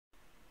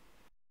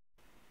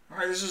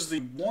Alright, this is the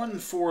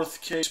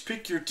 1/4 case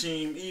Pick Your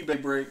Team eBay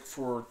break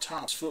for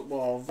Topps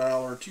Football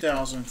Valor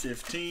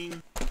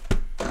 2015.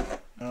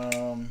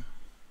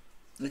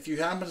 If you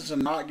happen to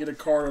not get a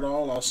card at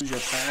all, I'll send you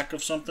a pack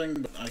of something,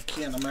 but I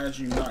can't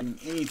imagine you not getting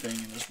anything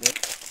in this book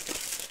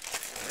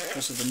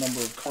because of the number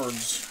of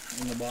cards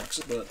in the box.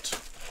 But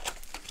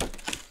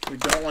we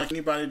don't like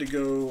anybody to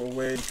go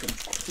away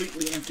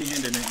completely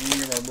empty-handed in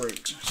any of our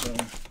breaks, so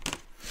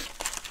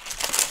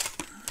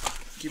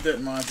keep that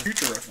in mind for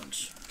future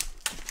reference.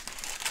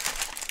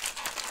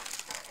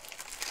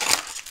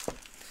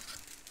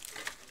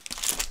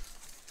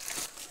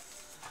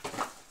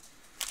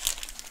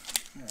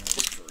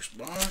 First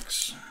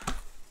box.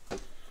 We'll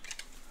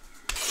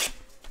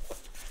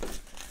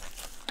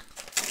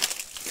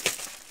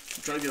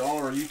try to get all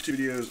of our YouTube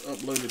videos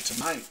uploaded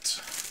tonight,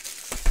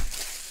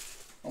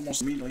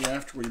 almost immediately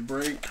after we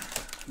break.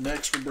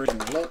 Next, we're breaking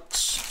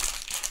Lux.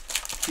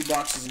 2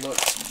 boxes of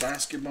Lux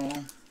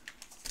basketball.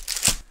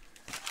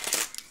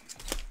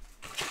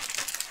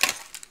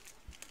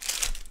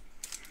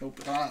 Hope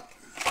it's hot.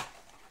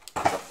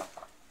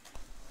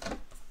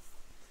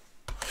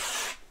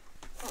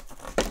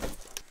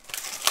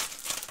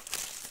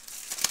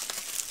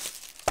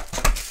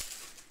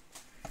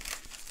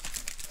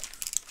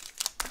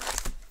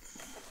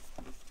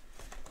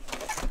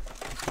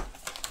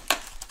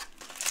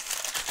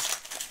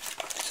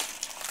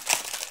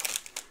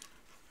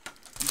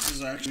 This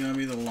is actually going to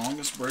be the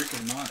longest break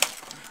of the night.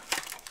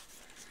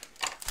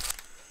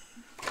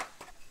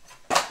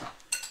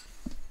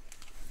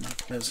 Not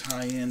quite as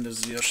high end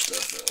as the other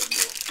stuff that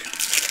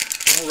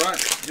I broke.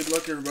 Alright, good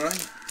luck everybody.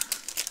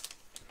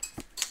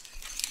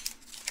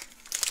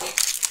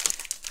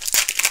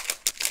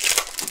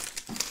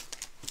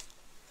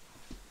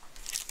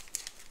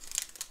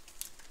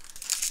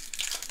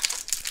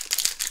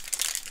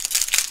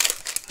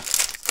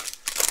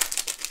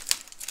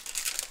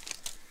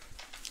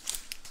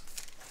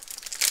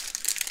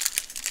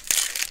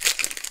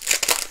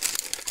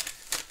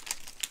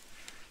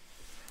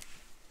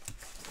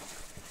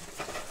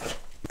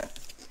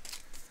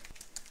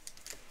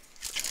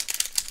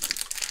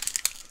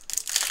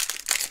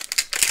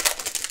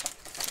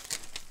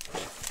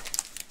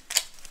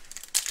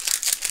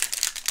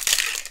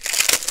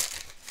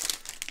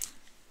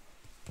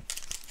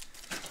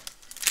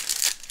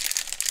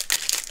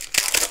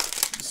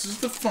 This is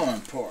the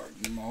fun part.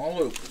 Get them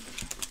all open.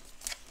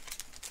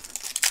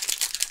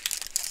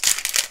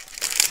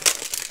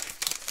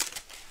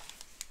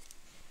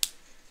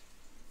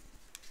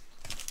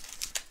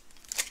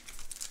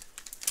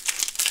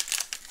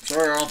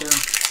 Sorry, Arthur.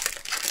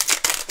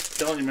 I'm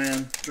telling you,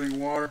 man. Drink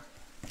water.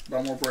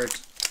 Buy more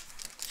breaks.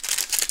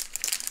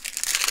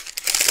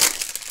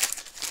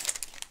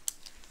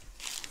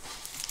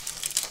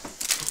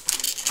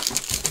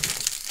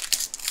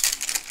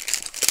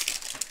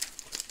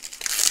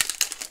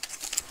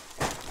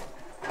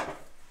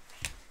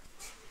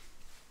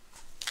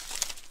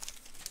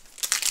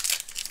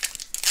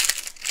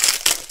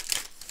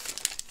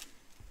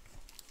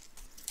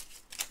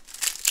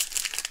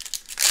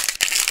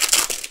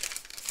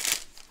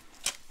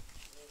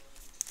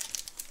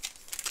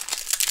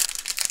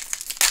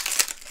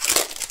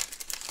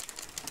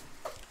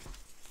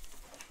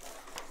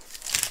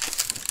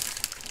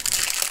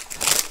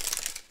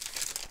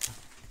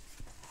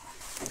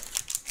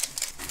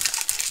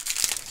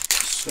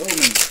 So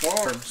many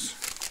cards.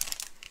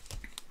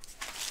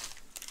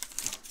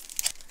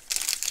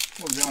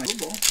 Well, Johnny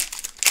Football.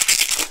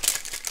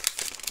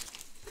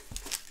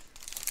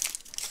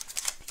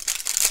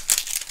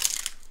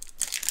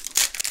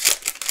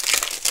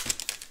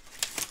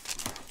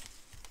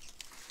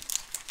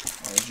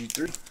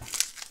 RG3.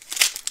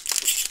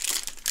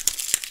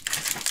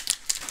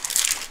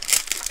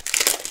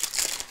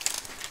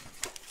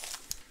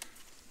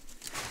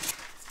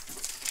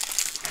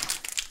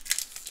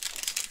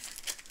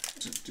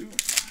 What's it doing?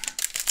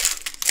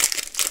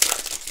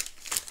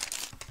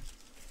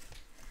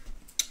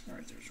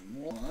 Alright, there's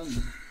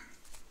one.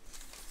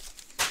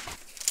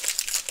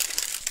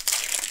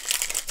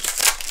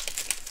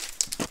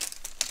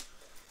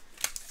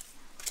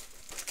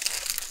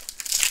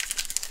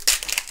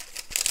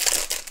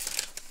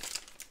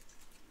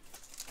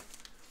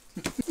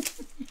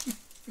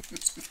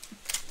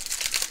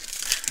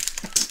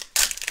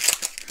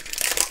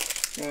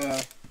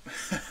 Wow.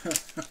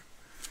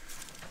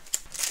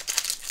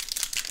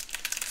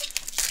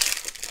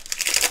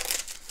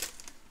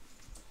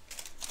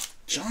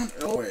 John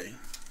Elway.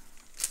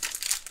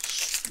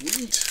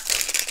 Sweet.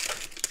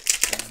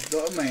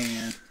 The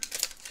man.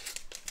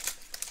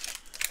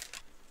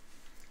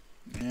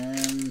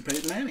 And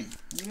Peyton Manning.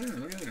 Look at there,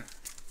 look at there.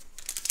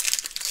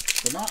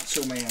 The not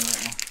so man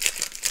right now.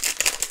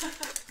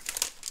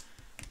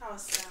 That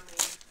was so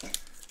mean.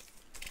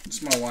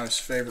 It's my wife's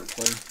favorite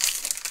player.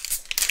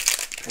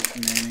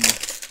 Peyton Manning.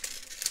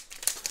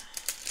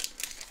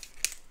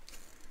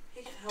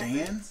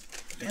 Dan?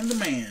 Dan the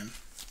man.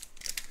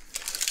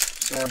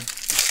 Sorry,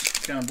 it's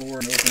kind of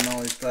boring opening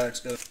all these packs.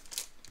 Got to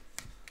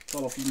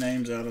pull a few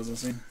names out as I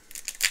see.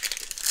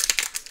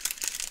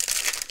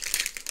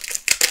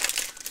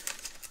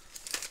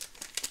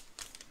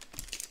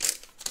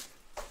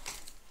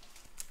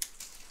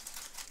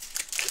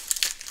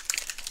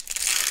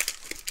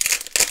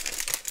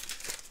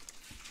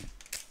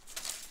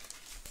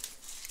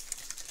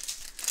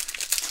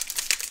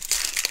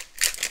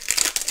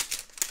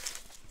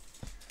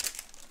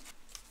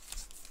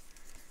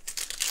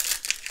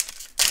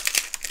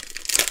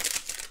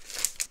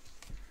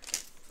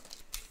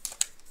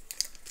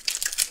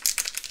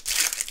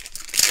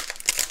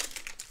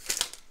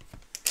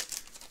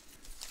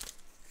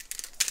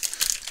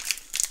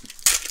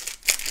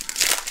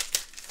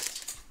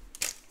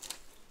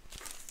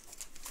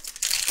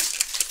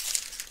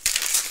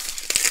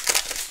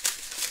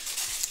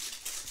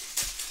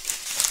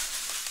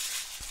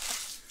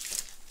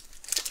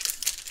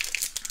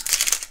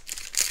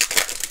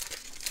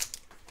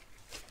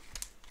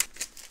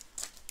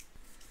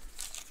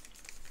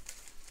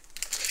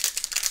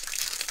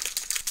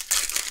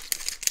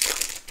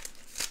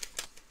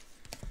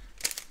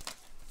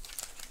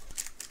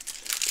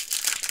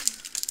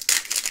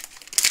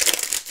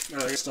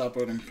 Alright, I gotta stop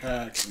opening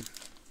packs and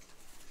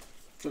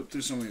flip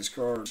through some of these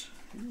cards.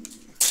 Ooh.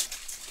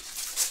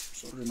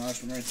 So pretty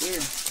nice one right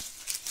there.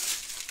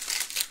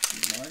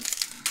 Alright.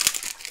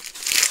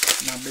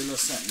 Might be a little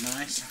something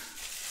nice.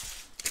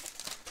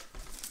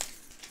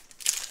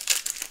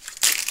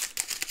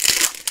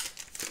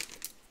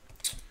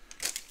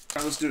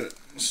 Alright, let's do it.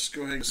 Let's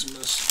go ahead and get some of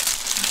this.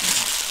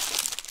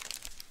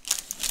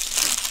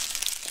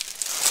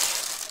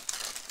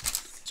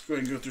 Let's go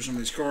ahead and go through some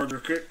of these cards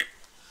real quick.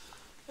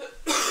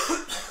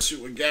 See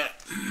what we got.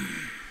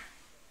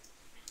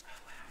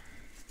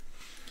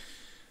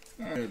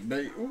 Alright,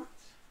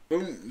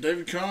 boom,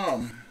 David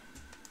Cobb.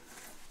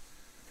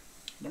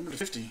 Number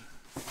 50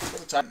 for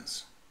the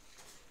Titans.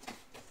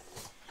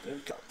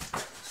 David Cobb.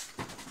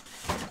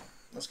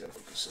 Let's get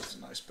focus. That's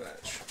a nice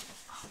patch.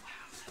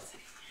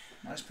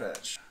 Nice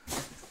patch.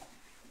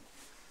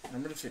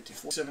 Number 50,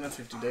 47 of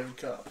 50, David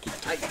Cobb.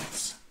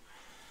 Titans.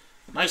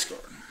 Nice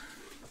card.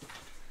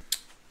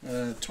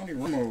 Tony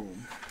Romo,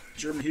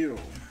 Jeremy Hill,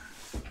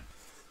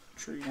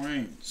 Trey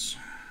Waynes.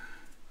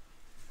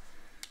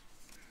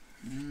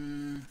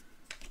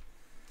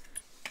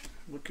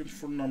 Looking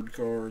for numbered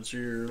cards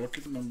here. Look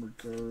at the numbered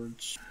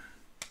cards.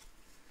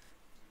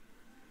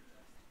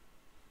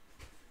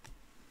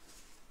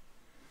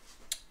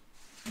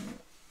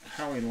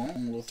 Howie Long, a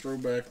little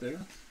throwback there.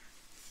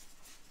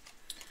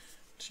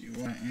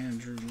 T.Y.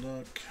 Andrew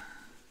Luck.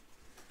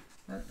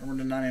 Alright,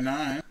 number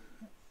 99,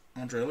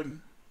 Andre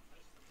Ellington.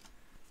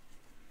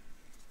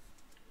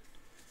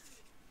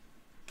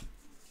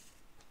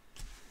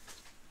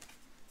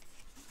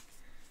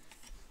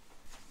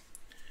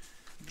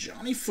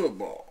 Johnny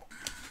Football.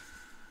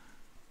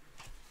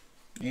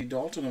 Andy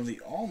Dalton of the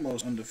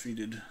almost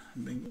undefeated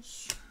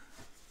Bengals.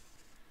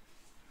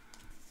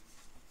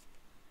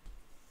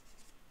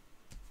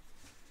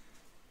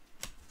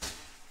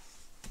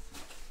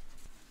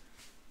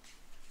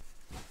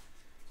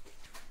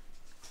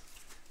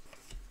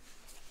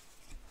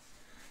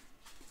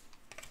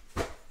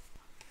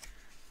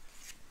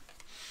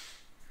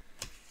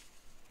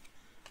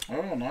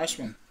 Oh, nice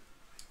one.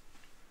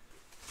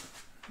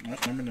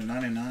 Nice number to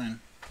 99.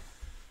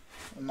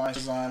 A nice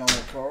design on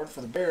the card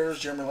for the Bears,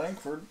 Jeremy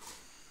Langford.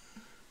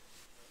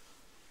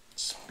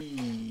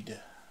 Speed.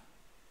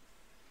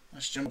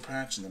 Nice jumbo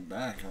patch in the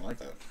back. I like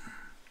that.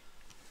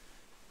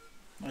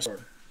 Nice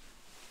card.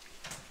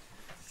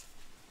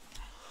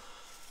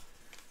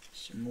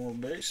 Some more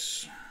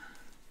base.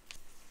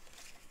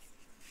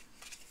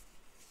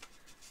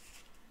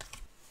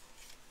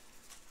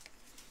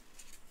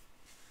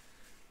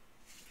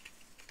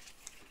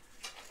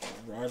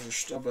 Roger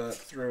Staubach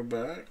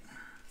throwback.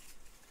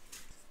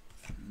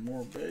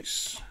 More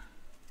base.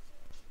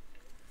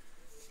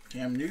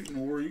 Cam Newton,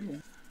 War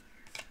Eagle.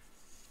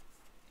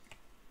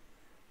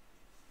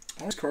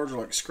 All these cards are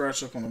like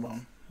scratched up on the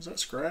bottom. Is that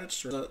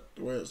scratched or is that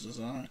the way it's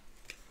designed?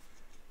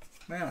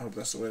 Man, I hope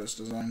that's the way it's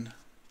designed.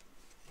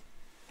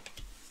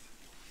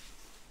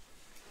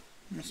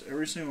 Almost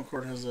every single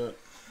card has that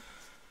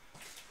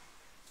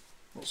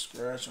little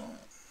scratch on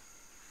it.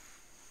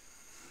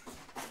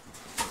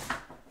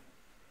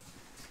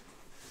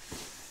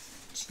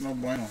 It's no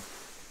bueno.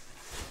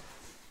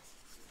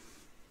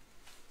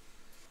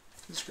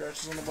 Two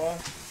scratches on the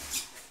bottom.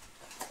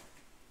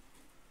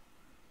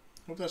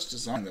 Hope that's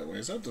designed that way.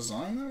 Is that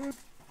designed that way?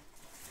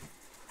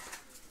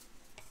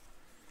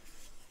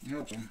 I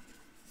hope so.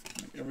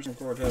 Like every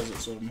single card has it,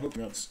 so I'm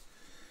hoping that's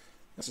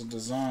a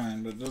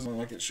design, but it doesn't look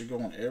like it should go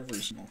on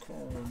every single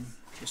card.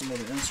 Just some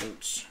other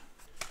inserts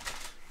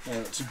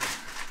have it.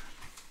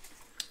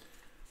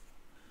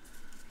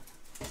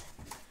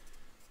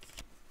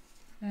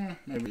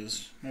 Maybe it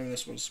is. Maybe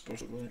that's what it's supposed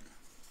to look like.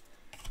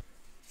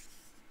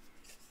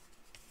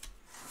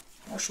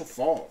 Marshall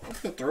Faulk. Look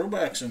at the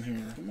throwbacks in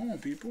here. Come on,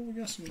 people. We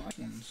got some nice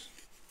ones.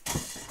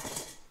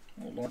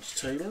 Oh, Lawrence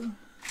Taylor.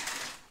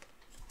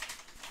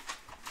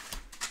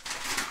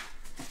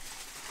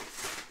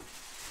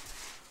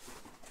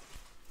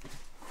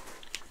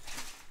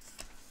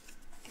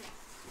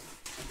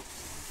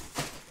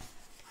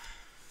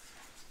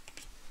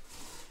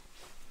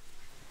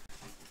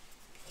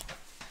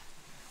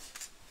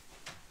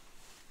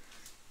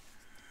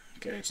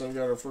 Okay, so we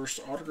got our first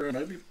autograph,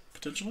 maybe,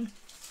 potentially.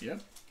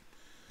 Yep.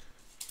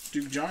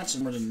 Duke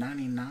Johnson with a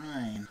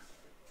 99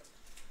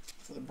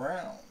 for the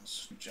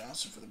Browns. Duke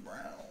Johnson for the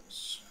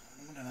Browns.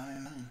 With a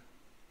 99.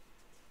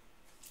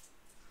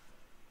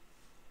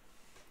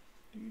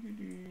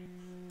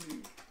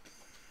 Doo-doo-doo.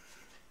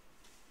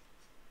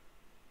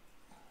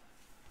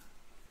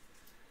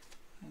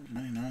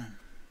 99.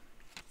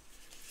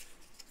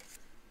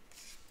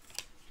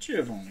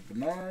 Giovanni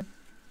Bernard.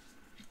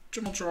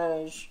 Jamal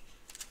Charles.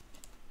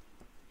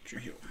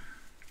 Hill.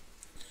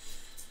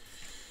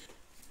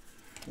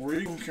 War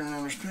Eagle,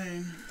 Cameron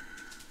Payne.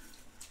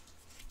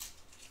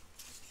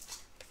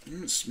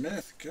 Emmitt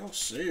Smith, Kel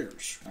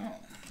Sayers. Wow,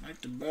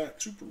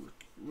 back-to-back super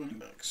running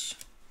backs.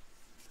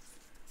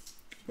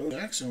 Bo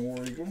Jackson,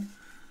 War Eagle.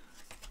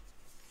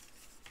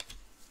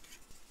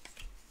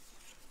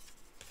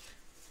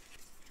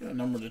 Got a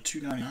number to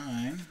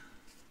 299.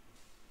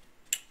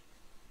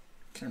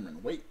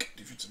 Cameron Wake,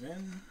 defensive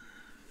end.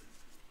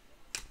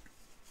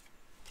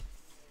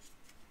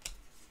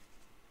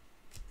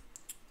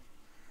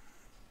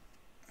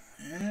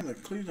 And the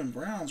Cleveland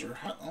Browns are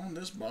hot on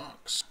this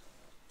box.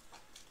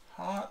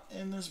 Hot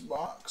in this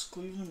box,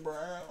 Cleveland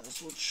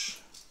Browns, which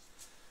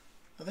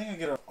I think I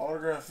get an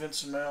autograph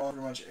Vince mail on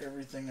pretty much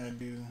everything I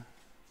do.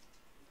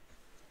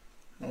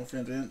 No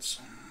offense, Vince.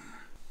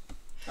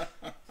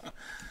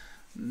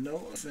 No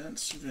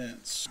offense,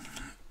 Vince.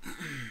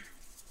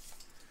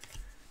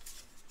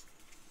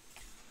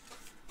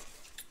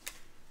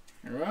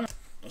 Alright,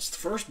 that's the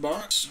first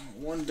box.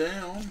 One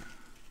down.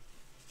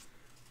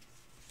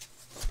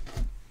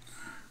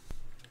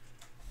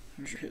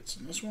 Here's your hits.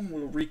 And this one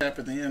we'll recap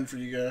at the end for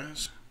you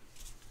guys.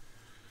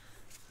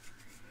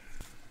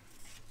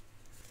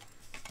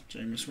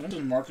 Jameis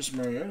Winston, Marcus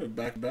Mariota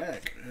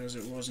back as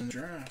it was in the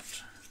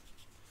draft.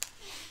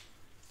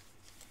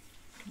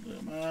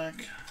 Khalil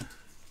Mack.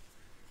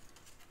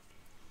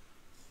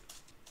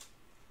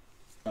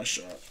 Nice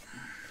shot.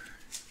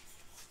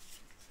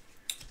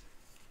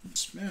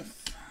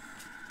 Smith.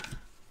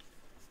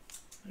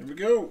 There we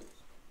go.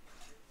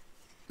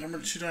 Number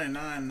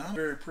 299. Not a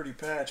very pretty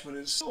patch, but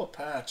it's still a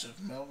patch of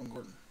Melvin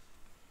Gordon.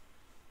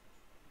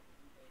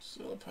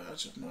 Still a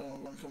patch of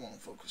Melvin Gordon. Come on,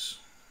 focus.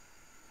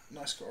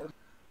 Nice card.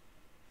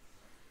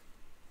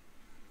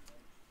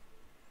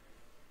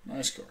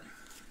 Nice card.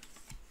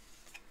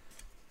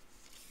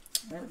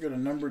 Alright, we got a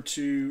number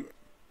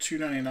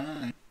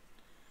 299.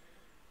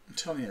 I'm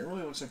telling you, it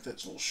really looks like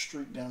that little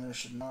streak down there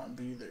should not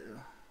be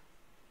there.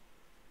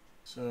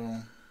 So,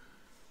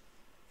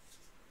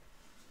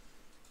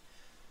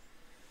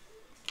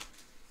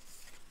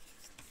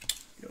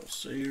 go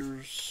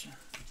Sayers.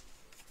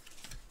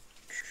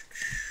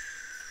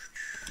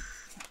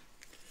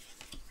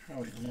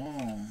 Howdy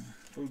Long.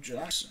 Bo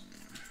Jackson.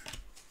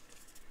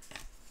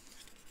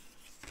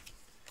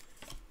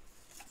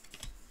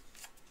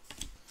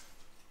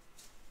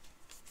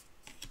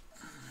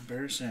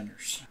 Barry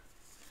Sanders.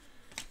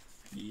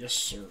 Yes,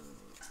 sir.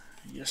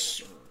 Yes,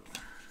 sir.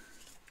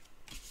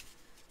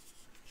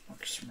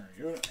 Marcus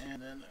Mariota.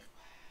 And then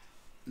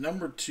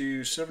number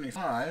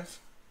 275.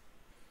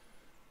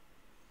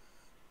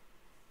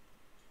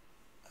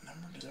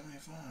 Number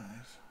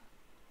 275.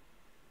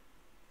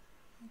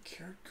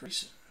 Garrett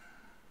Grayson.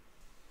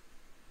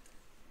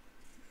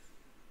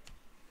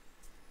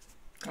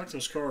 I like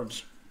those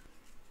cards.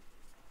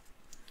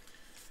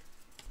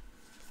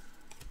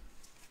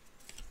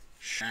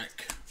 Shaq.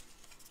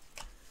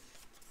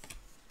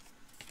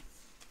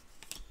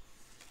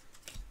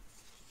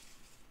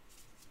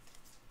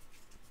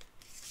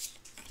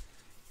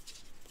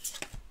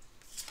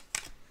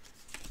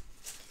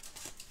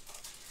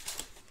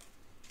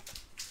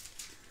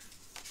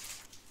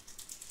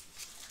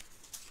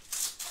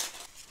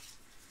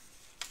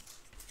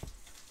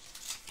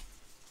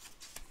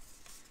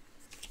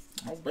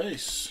 Oh,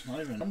 base. Not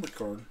even a numbered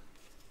card.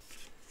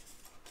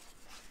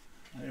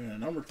 Not even a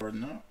numbered card,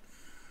 no.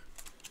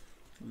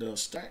 Little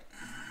stack.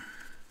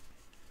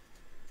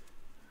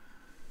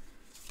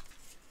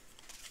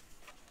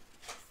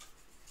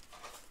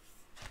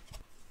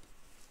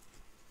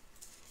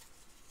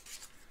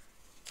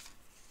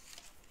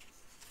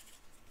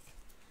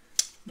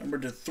 Number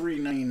to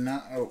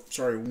 399. Oh,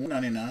 sorry,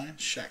 199.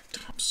 Shaq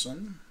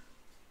Thompson.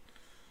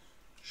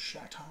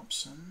 Shaq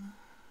Thompson.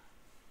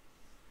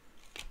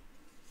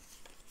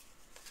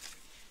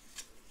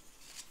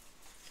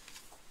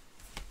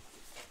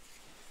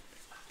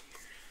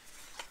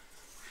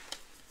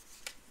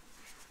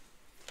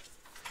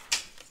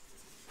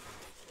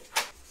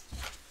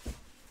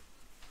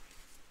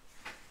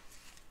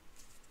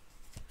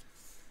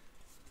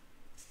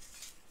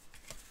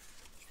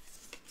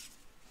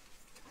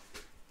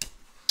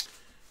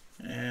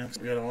 And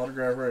we got an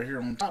autograph right here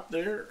on top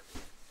there.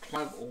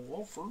 Clive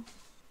Wolford.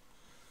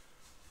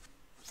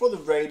 For the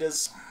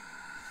Raiders.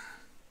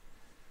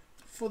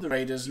 For the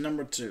Raiders,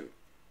 number 2.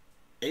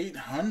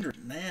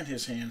 800. Man,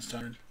 his hand's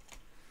tired.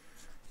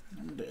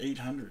 Number to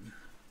 800.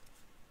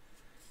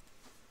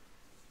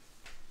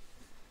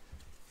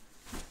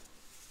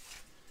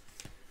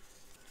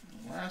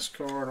 Last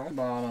card on the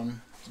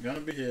bottom is going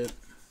to be hit.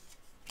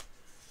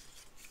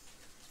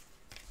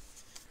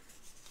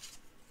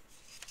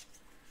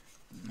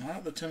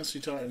 Not the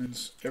Tennessee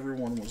Titans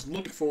everyone was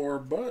looking for,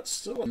 but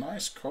still a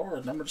nice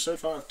card. Number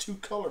 75,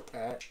 2-color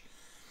patch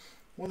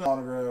with an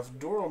autograph.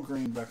 Doral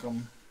Green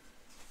Beckham.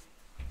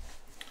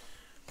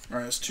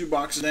 Alright, it's 2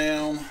 boxes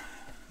down.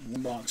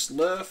 1 box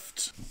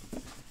left.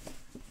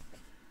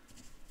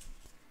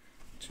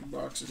 2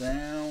 boxes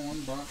down.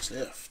 1 box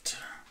left.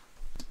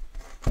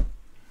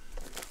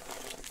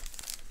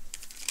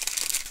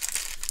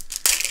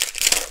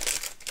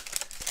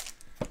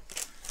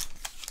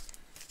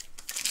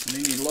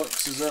 Nene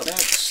Lux is up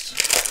next.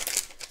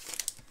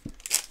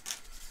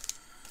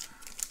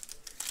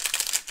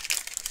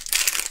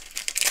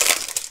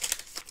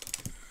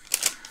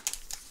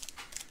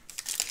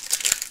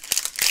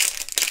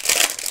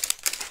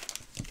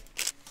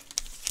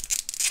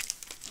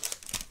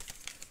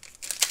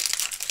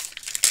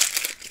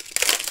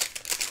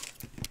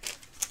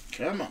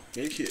 Come on,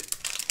 big hit.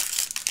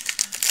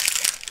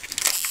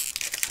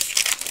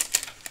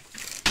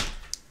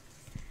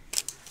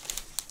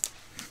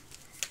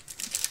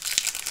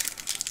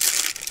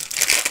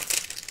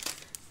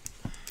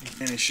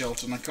 Danny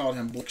Shelton. I called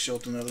him Blake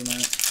Shelton the other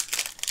night.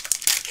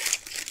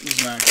 It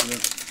was an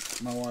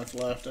accident. My wife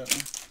laughed at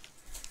me.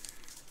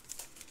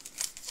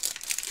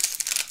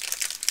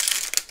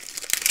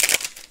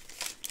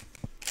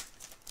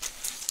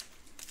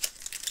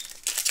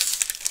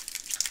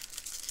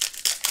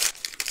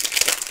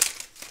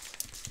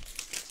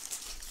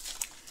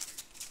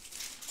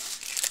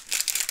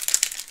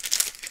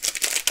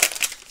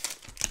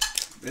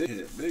 Big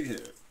hit, big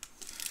hit.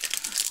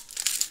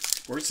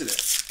 Where's it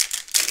at?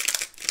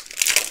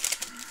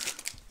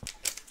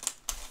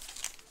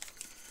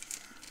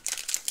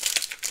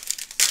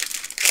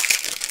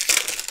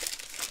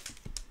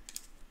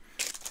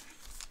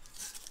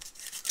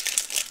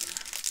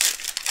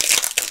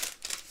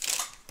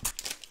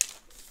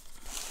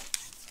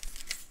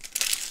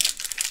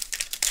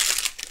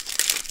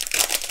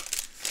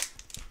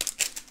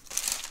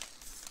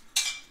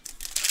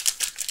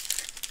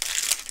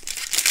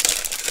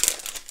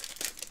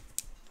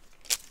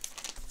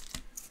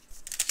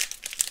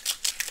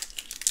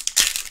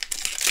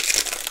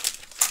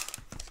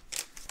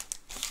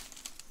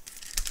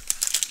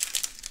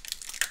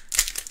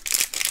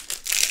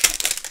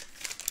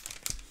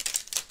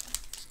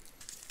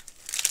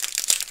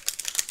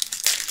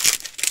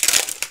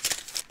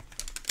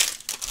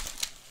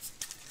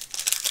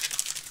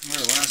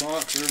 Alright, last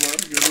box,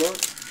 everybody. Good luck.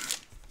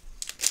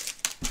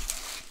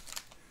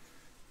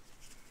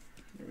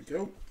 Here we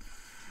go.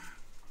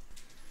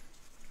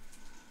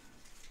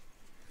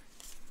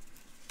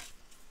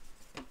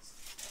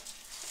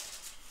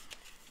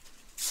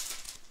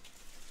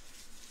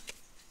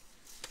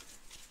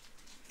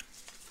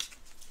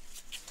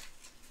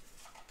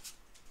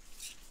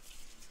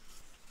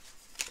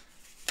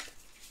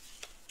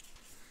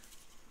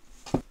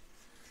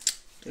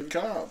 David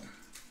Cobb.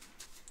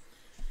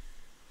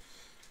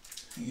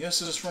 Yes,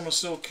 this is from a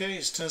steel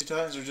case. Tennessee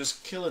Titans are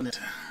just killing it.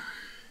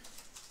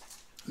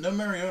 No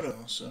Mariota,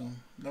 so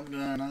number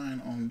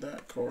 99 on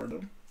that card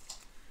though.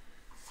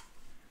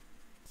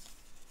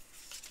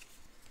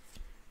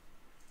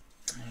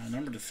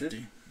 Number to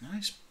 50.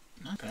 Nice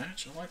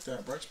patch. I like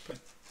that. Bryce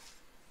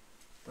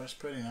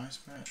Petty, nice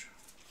patch.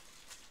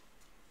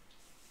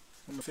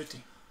 Number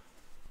 50.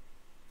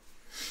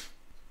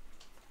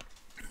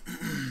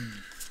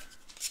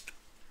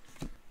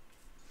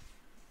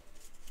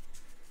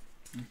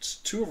 It's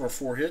 2 of our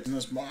 4 hits in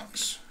this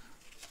box.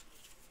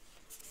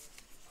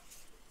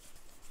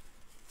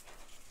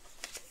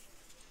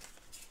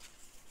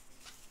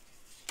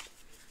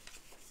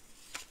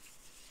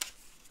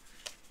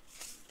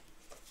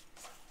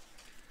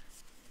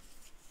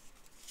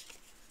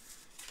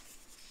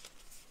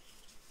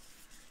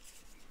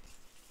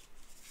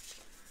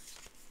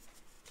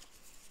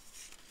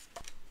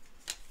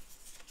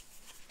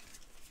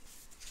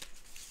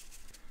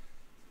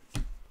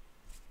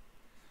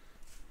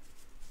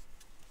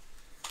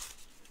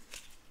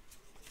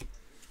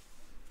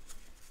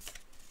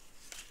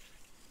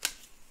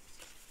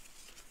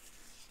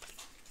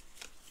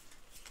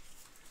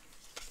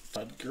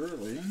 Todd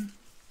Gurley.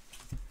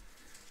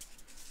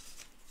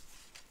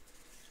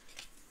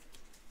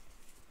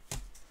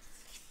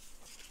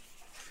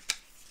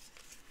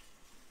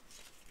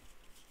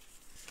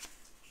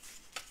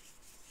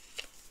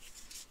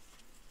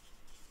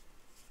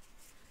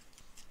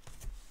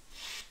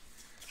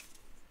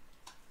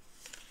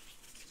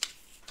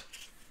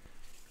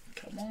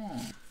 Come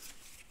on.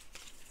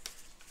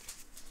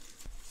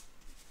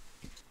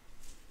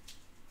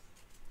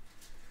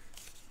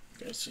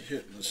 That's a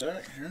hit in the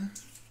sack here.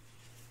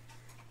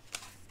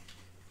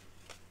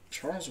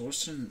 Charles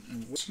Woodson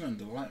and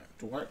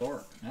Dwight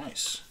Clark.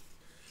 Nice.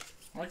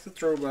 I like the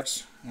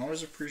throwbacks. I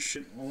always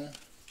appreciate a little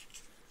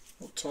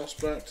toss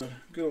back to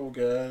good old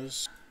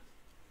guys.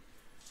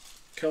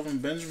 Kelvin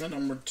Benjamin,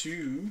 number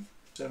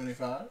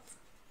 275.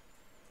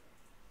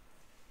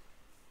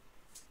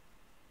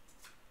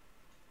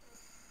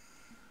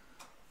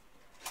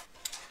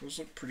 Those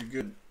look pretty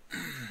good.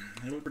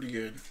 They look pretty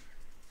good.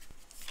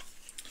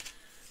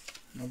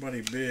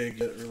 Nobody big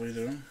yet, really,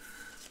 though.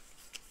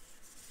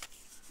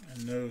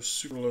 And no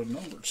super low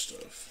numbered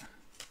stuff.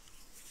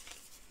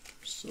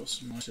 Still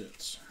some nice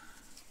hits.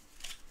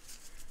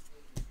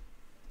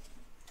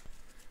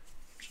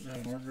 Should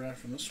have an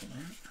autograph in this one,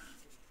 right?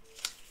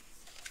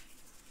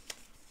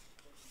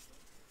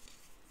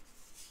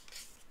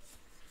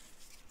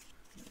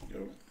 There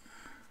we go.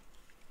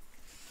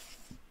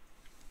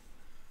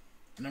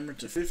 Number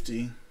to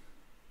 50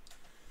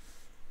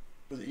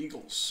 for the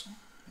Eagles,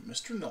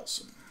 Mr.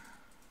 Nelson.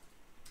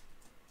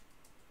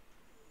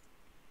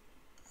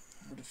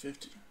 To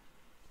 50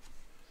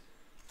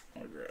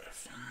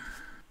 autograph.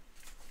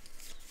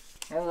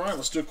 Alright,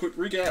 let's do a quick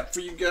recap for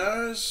you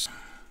guys.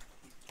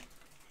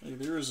 Hey,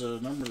 there is a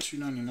number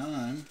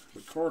 299 for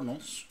the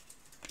Cardinals.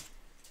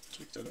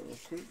 Take that out real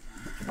quick.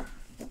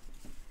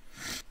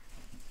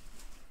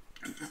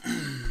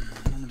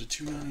 Number to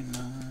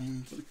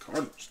 $2.99 for the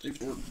Cardinals. David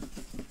Jordan.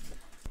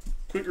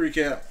 Quick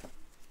recap.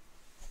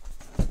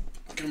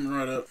 Coming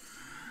right up.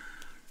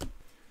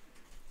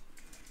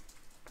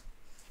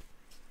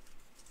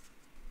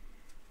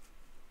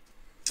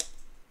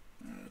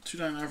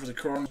 $2.99 for the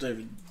Cardinals.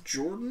 David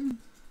Jordan.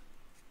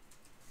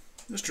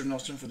 Mr.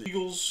 Nelson for the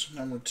Eagles.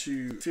 Number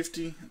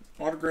 250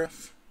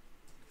 autograph.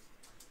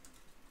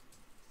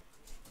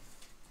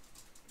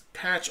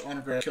 Patch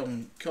autograph.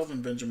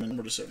 Kelvin Benjamin.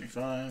 Number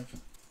 275.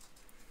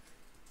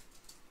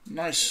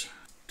 Nice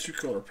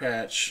two-color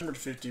patch. Number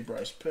 50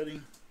 Bryce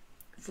Petty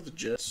for the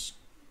Jets.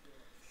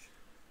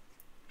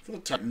 For the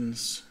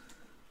Titans.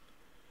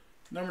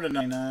 Number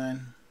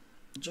 99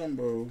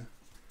 jumbo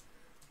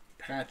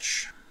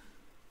patch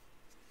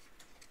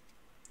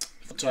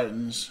for the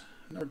Titans.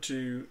 Number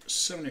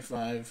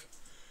 275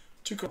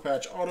 two-color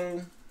patch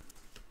auto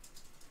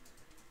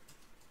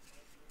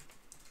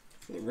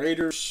for the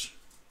Raiders.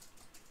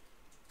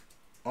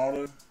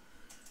 Auto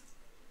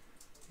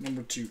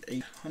number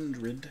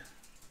 800.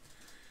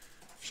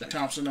 Shaq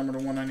Thompson, number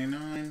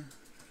 199.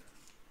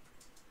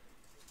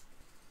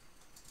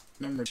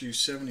 Number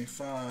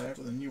 275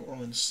 for the New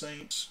Orleans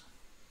Saints.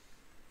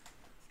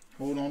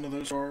 Hold on to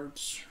those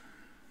cards.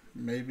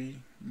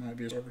 Maybe. Might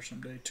be a starter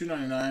someday.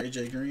 299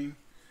 AJ Green.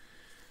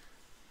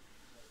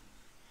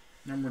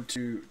 Number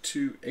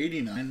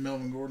 289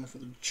 Melvin Gordon for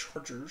the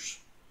Chargers.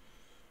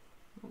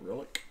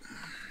 Relic.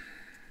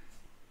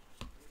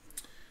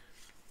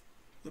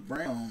 The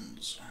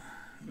Browns.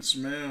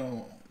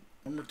 Smell.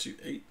 Number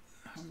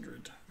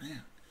 800.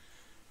 Man.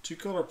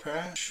 Two-color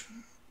patch.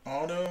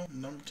 Auto.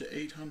 Number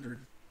 800.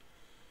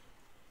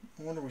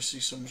 I wonder if we see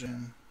some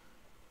gem.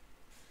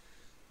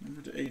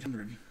 Number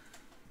 800.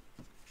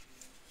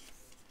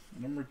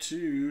 Number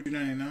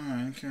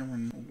 299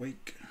 Cameron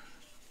Wake.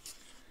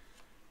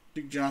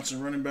 Duke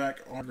Johnson, running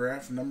back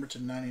autograph, number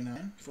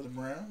 99 for the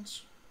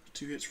Browns.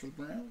 2 hits for the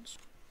Browns.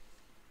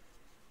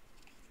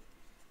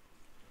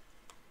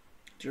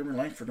 Jeremy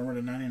Langford,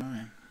 number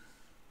 99.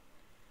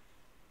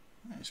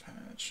 Nice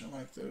patch. I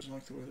like those. I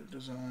like the way they're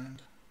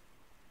designed.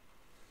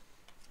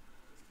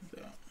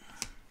 Yeah.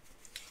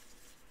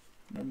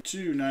 Number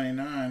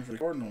 299 for the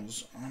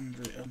Cardinals,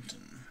 Andre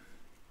Elton.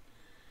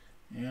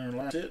 And our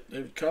last hit,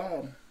 David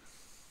Cobb.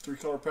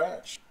 3-color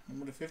patch,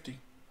 number 50.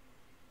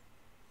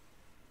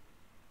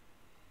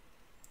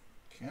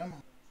 Come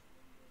on.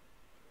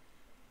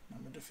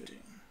 Number 15.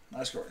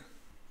 Nice card.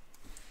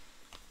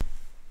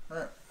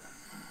 Alright.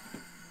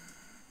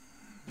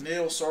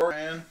 Neil, sorry,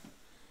 man.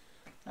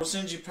 I'll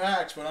send you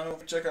packs, but I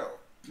don't check out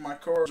my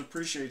cards.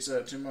 Appreciates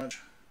that too much.